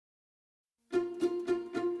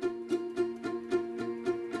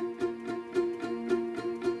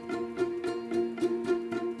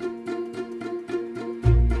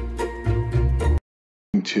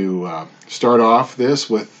to start off this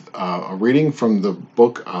with a reading from the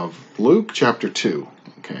book of Luke, chapter 2.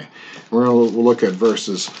 Okay, we're going to look at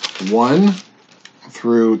verses 1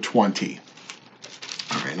 through 20.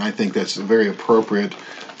 All right, and I think that's very appropriate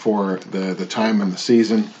for the time and the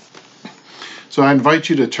season. So I invite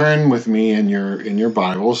you to turn with me in your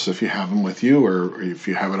Bibles, if you have them with you, or if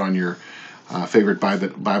you have it on your favorite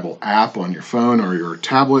Bible app on your phone or your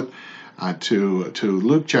tablet, to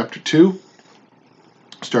Luke chapter 2,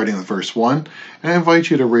 starting with verse 1. And I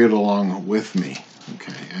invite you to read along with me.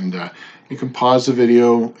 Okay, and you can pause the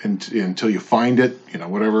video until you find it,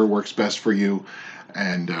 whatever works best for you,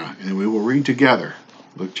 and we will read together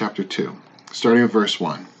Luke chapter 2, starting with verse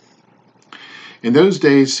 1. In those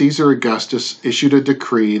days, Caesar Augustus issued a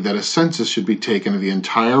decree that a census should be taken of the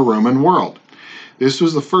entire Roman world. This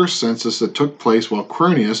was the first census that took place while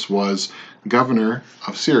Quirinius was governor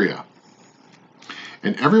of Syria.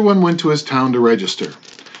 And everyone went to his town to register.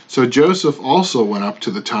 So Joseph also went up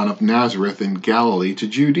to the town of Nazareth in Galilee to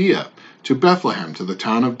Judea, to Bethlehem, to the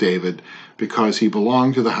town of David, because he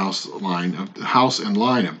belonged to the house and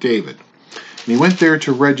line of David. And he went there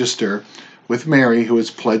to register with Mary, who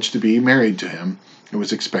was pledged to be married to him and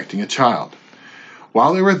was expecting a child.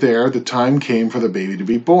 While they were there, the time came for the baby to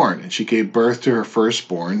be born, and she gave birth to her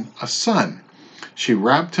firstborn, a son. She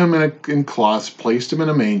wrapped him in cloths, placed him in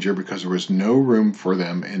a manger, because there was no room for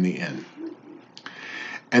them in the inn.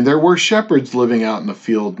 And there were shepherds living out in the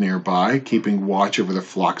field nearby, keeping watch over their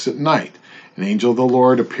flocks at night. An angel of the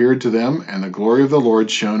Lord appeared to them, and the glory of the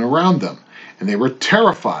Lord shone around them, and they were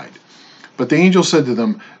terrified. But the angel said to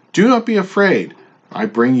them, "Do not be afraid. I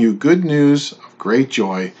bring you good news of great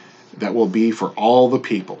joy that will be for all the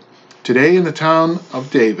people. Today in the town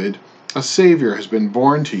of David, a Savior has been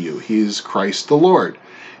born to you. He is Christ the Lord.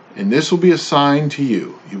 And this will be a sign to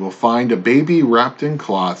you. You will find a baby wrapped in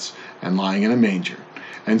cloths and lying in a manger."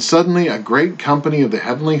 And suddenly a great company of the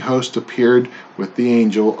heavenly host appeared with the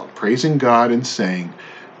angel, praising God and saying,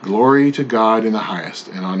 "Glory to God in the highest,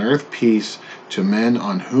 and on earth peace to men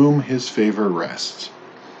on whom his favor rests."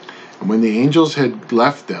 And when the angels had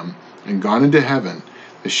left them and gone into heaven,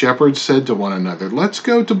 the shepherds said to one another, "Let's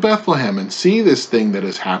go to Bethlehem and see this thing that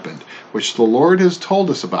has happened, which the Lord has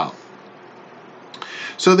told us about."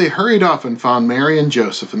 So they hurried off and found Mary and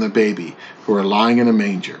Joseph and the baby, who were lying in a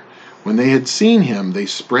manger. When they had seen him, they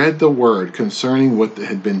spread the word concerning what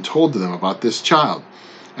had been told to them about this child.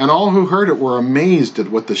 And all who heard it were amazed at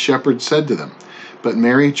what the shepherds said to them. But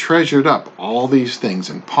Mary treasured up all these things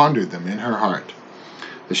and pondered them in her heart.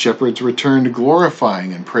 The shepherds returned,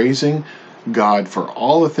 glorifying and praising God for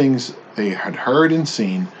all the things they had heard and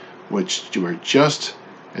seen, which were just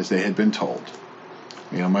as they had been told.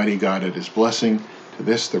 May Almighty God add his blessing to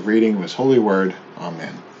this, the reading of his holy word.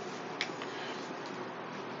 Amen.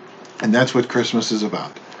 And that's what Christmas is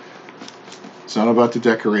about. It's not about the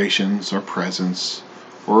decorations or presents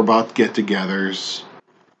or about get-togethers.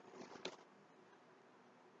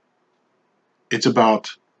 It's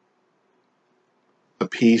about the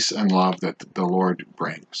peace and love that the Lord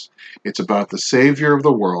brings. It's about the Savior of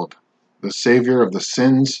the world, the Savior of the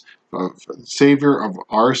sins, Savior of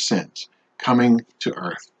our sins, coming to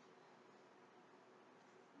earth,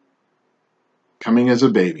 coming as a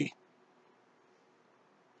baby,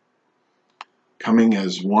 coming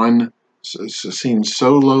as one seems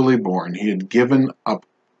so lowly born. He had given up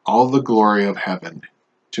all the glory of heaven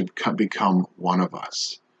to become one of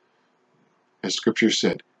us. As Scripture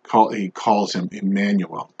said, he calls him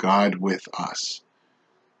Emmanuel, God with us,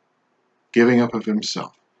 giving up of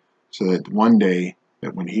himself, so that one day,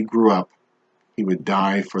 that when he grew up, he would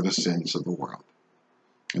die for the sins of the world.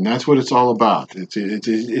 And that's what it's all about.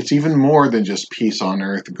 It's even more than just peace on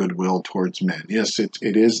earth, goodwill towards men. Yes, it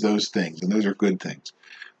is those things, and those are good things.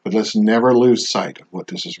 But let's never lose sight of what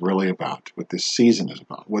this is really about, what this season is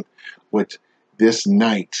about, what this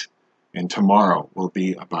night and tomorrow will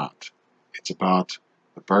be about. It's about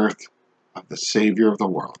the birth of the Savior of the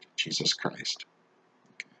world, Jesus Christ,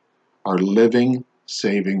 our living,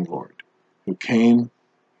 saving Lord, who came,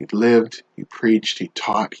 he lived, he preached, he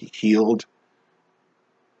taught, he healed.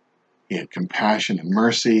 He had compassion and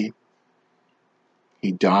mercy.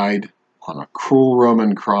 He died on a cruel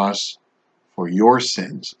Roman cross for your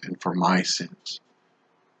sins and for my sins.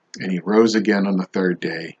 And he rose again on the third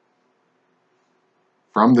day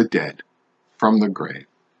from the dead, from the grave.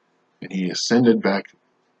 And he ascended back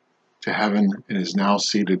to heaven and is now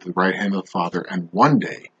seated at the right hand of the Father. And one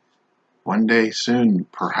day soon,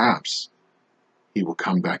 perhaps, he will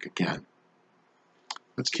come back again.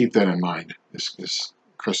 Let's keep that in mind this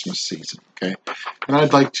Christmas season, okay? And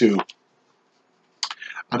I'd like to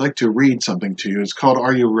read something to you. It's called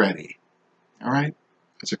Are You Ready? All right?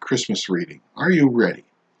 as a Christmas reading. Are you ready?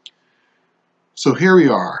 So here we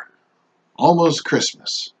are, almost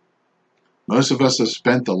Christmas. Most of us have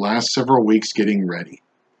spent the last several weeks getting ready.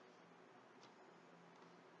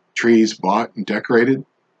 Trees bought and decorated,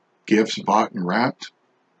 gifts bought and wrapped,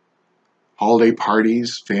 holiday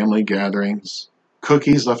parties, family gatherings,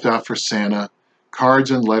 cookies left out for Santa,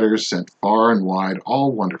 cards and letters sent far and wide,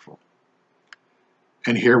 all wonderful.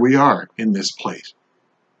 And here we are in this place,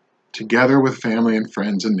 together with family and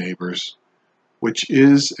friends and neighbors, which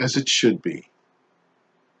is as it should be.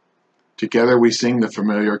 Together we sing the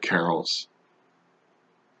familiar carols.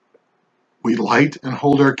 We light and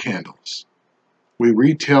hold our candles. We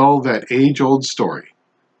retell that age-old story,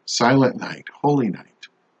 Silent Night, Holy Night.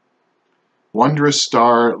 Wondrous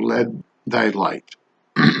star, led thy light.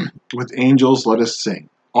 With angels let us sing,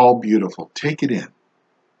 all beautiful, take it in.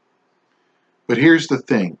 But here's the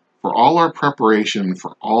thing, for all our preparation,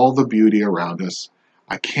 for all the beauty around us,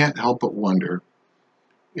 I can't help but wonder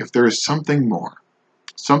if there is something more,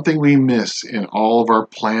 something we miss in all of our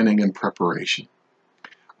planning and preparation,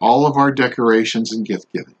 all of our decorations and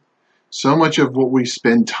gift giving. So much of what we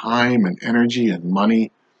spend time and energy and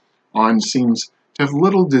money on seems to have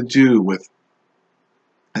little to do with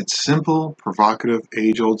that simple, provocative,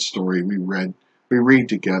 age-old story we read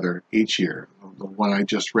together each year, the one I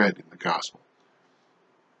just read in the Gospel.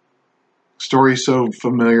 Story so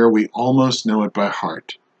familiar we almost know it by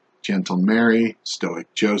heart. Gentle Mary,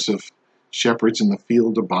 stoic Joseph, shepherds in the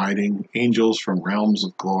field abiding, angels from realms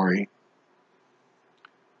of glory.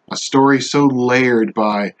 A story so layered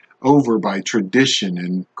over by tradition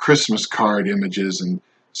and Christmas card images, and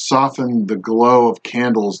softened the glow of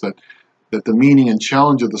candles that the meaning and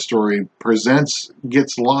challenge of the story presents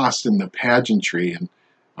gets lost in the pageantry and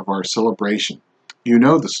of our celebration. You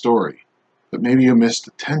know the story, but maybe you missed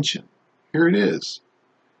the tension. Here it is.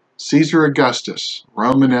 Caesar Augustus,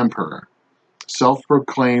 Roman emperor,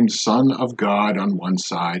 self-proclaimed Son of God on one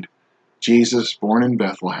side, Jesus born in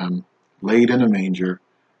Bethlehem, laid in a manger,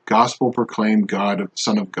 gospel-proclaimed God,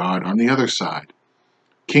 Son of God on the other side.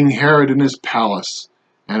 King Herod in his palace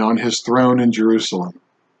and on his throne in Jerusalem,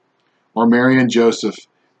 or Mary and Joseph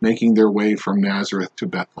making their way from Nazareth to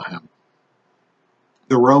Bethlehem.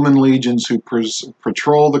 The Roman legions who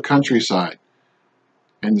patrol the countryside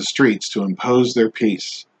and the streets to impose their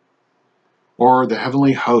peace, or the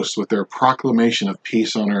heavenly hosts with their proclamation of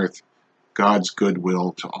peace on earth, God's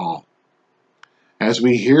goodwill to all. As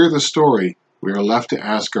we hear the story, we are left to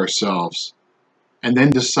ask ourselves, and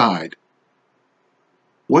then decide,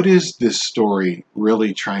 what is this story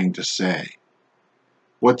really trying to say?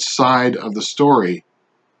 What side of the story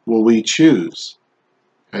will we choose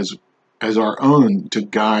as our own to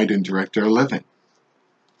guide and direct our living?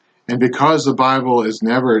 And because the Bible is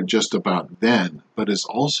never just about then, but is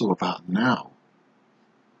also about now,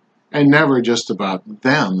 and never just about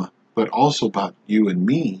them, but also about you and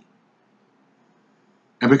me,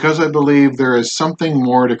 and because I believe there is something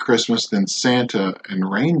more to Christmas than Santa and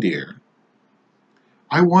reindeer,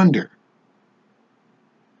 I wonder,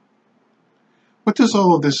 what does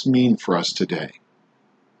all of this mean for us today?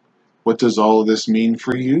 What does all of this mean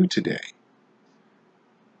for you today?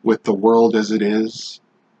 With the world as it is,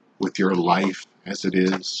 with your life as it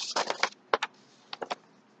is.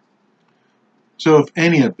 So if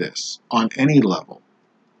any of this, on any level,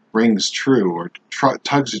 rings true or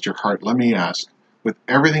tugs at your heart, let me ask, with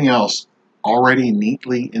everything else already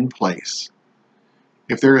neatly in place,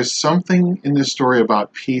 if there is something in this story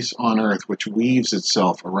about peace on earth which weaves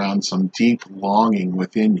itself around some deep longing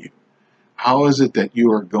within you, how is it that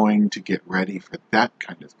you are going to get ready for that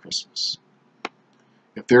kind of Christmas?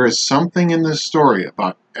 If there is something in this story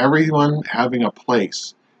about everyone having a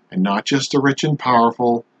place, and not just the rich and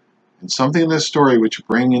powerful, and something in this story which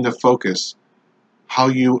bring into focus how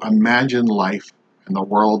you imagine life and the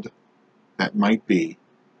world that might be,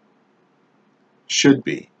 should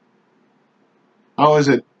be, how is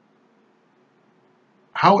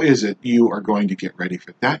it you are going to get ready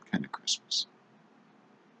for that kind of Christmas?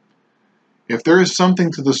 If there is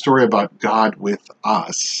something to the story about God with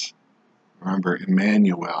us, remember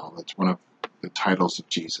Emmanuel, that's one of the titles of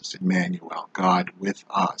Jesus, Emmanuel, God with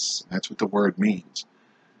us. That's what the word means.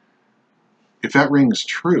 If that rings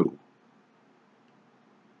true,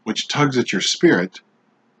 which tugs at your spirit,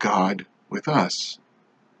 God with us,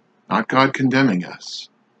 not God condemning us.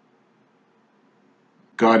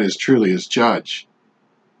 God is truly his judge,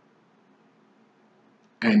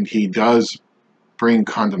 and he does bring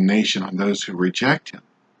condemnation on those who reject him.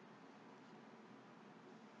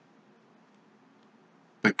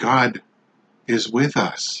 But God is with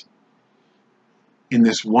us in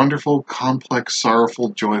this wonderful, complex, sorrowful,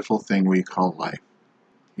 joyful thing we call life.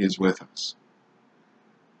 He is with us.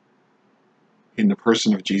 In the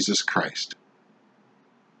person of Jesus Christ,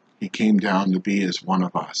 He came down to be as one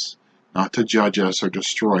of us, not to judge us or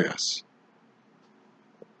destroy us,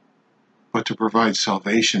 but to provide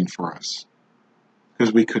salvation for us.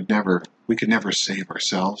 Because we could never save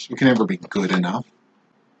ourselves. We can never be good enough.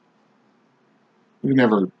 We can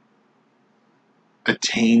never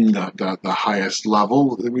attain the highest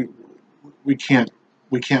level. We can't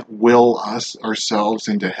will ourselves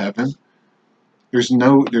into heaven. There's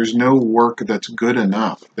no work that's good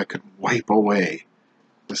enough that could wipe away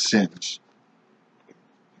the sins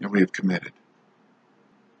that we have committed.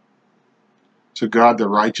 So God, the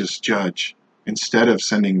righteous judge, instead of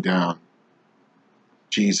sending down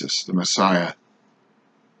Jesus, the Messiah,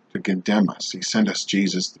 to condemn us, He sent us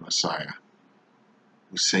Jesus, the Messiah,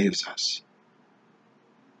 who saves us,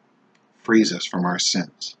 frees us from our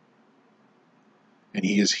sins. And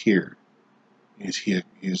He is here. He is here.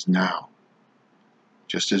 He is now.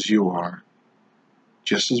 Just as you are,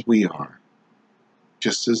 just as we are,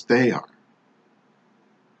 just as they are.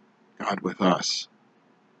 God with us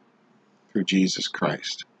through Jesus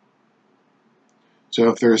Christ. So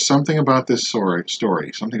if there is something about this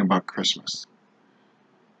story, something about Christmas,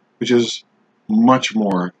 which is much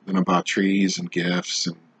more than about trees and gifts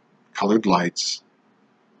and colored lights,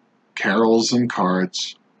 carols and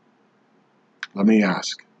cards, let me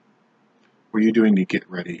ask, what are you doing to get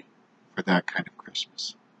ready for that kind of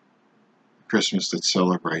Christmas? A Christmas that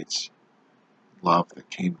celebrates love that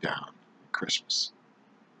came down at Christmas.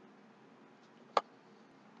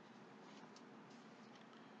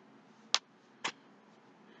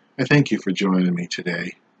 I thank you for joining me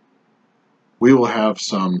today. We will have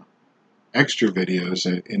some extra videos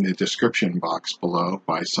in the description box below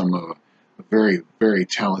by some of the very, very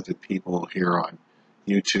talented people here on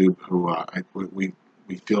YouTube who we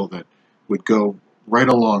feel that would go right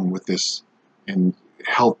along with this and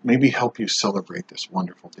maybe help you celebrate this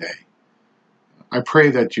wonderful day. I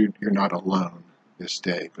pray that you're not alone this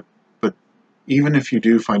day, but even if you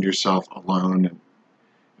do find yourself alone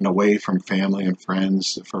and away from family and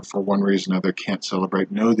friends for one reason or another can't celebrate,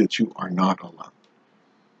 know that you are not alone.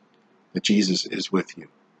 That Jesus is with you.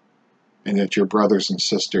 And that your brothers and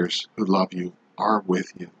sisters who love you are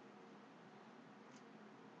with you.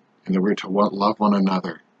 And that we're to love one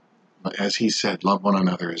another. As He said, love one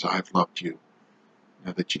another as I've loved you.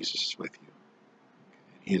 Know that Jesus is with you.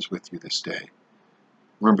 And He is with you this day.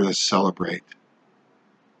 Remember to celebrate.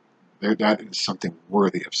 That is something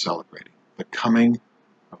worthy of celebrating. The coming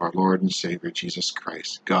of our Lord and Savior Jesus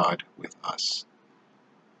Christ, God with us.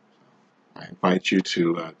 I invite you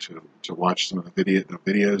to watch some of the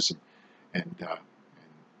videos and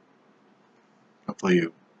hopefully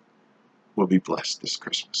you will be blessed this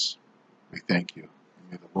Christmas. We thank you.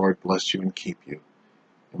 And may the Lord bless you and keep you.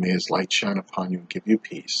 And may His light shine upon you and give you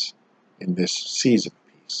peace in this season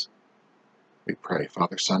of peace. We pray,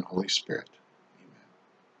 Father, Son, Holy Spirit.